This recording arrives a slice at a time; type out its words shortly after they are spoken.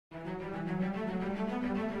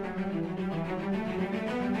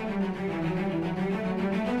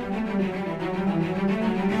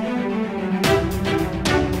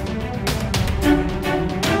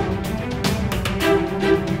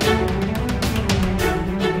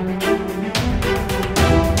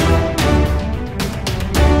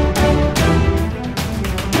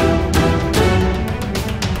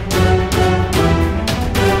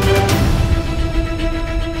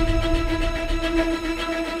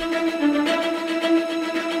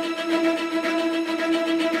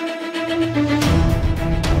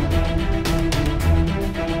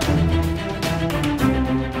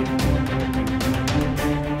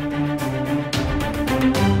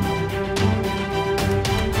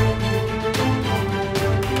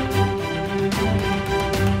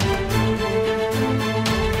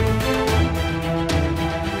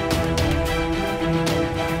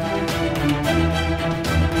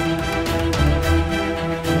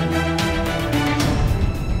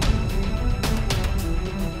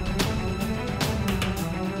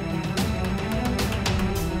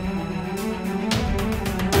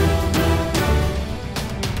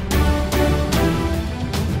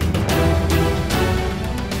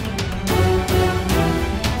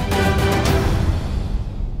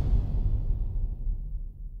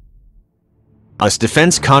US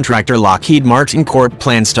defense contractor Lockheed Martin Corp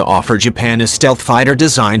plans to offer Japan a stealth fighter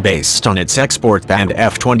design based on its export-banned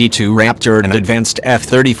F-22 Raptor and advanced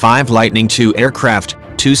F-35 Lightning II aircraft,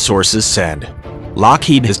 two sources said.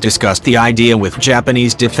 Lockheed has discussed the idea with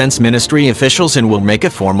Japanese Defense Ministry officials and will make a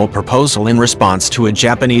formal proposal in response to a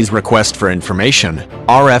Japanese request for information,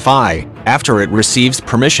 RFI, after it receives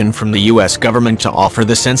permission from the US government to offer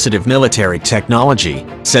the sensitive military technology,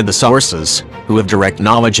 said the sources, who have direct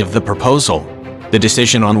knowledge of the proposal. The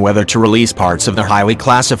decision on whether to release parts of the highly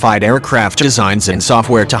classified aircraft designs and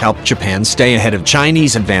software to help Japan stay ahead of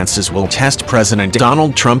Chinese advances will test President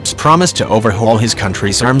Donald Trump's promise to overhaul his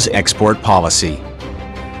country's arms export policy.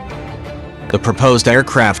 The proposed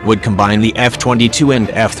aircraft would combine the F-22 and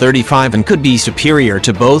F-35 and could be superior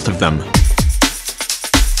to both of them.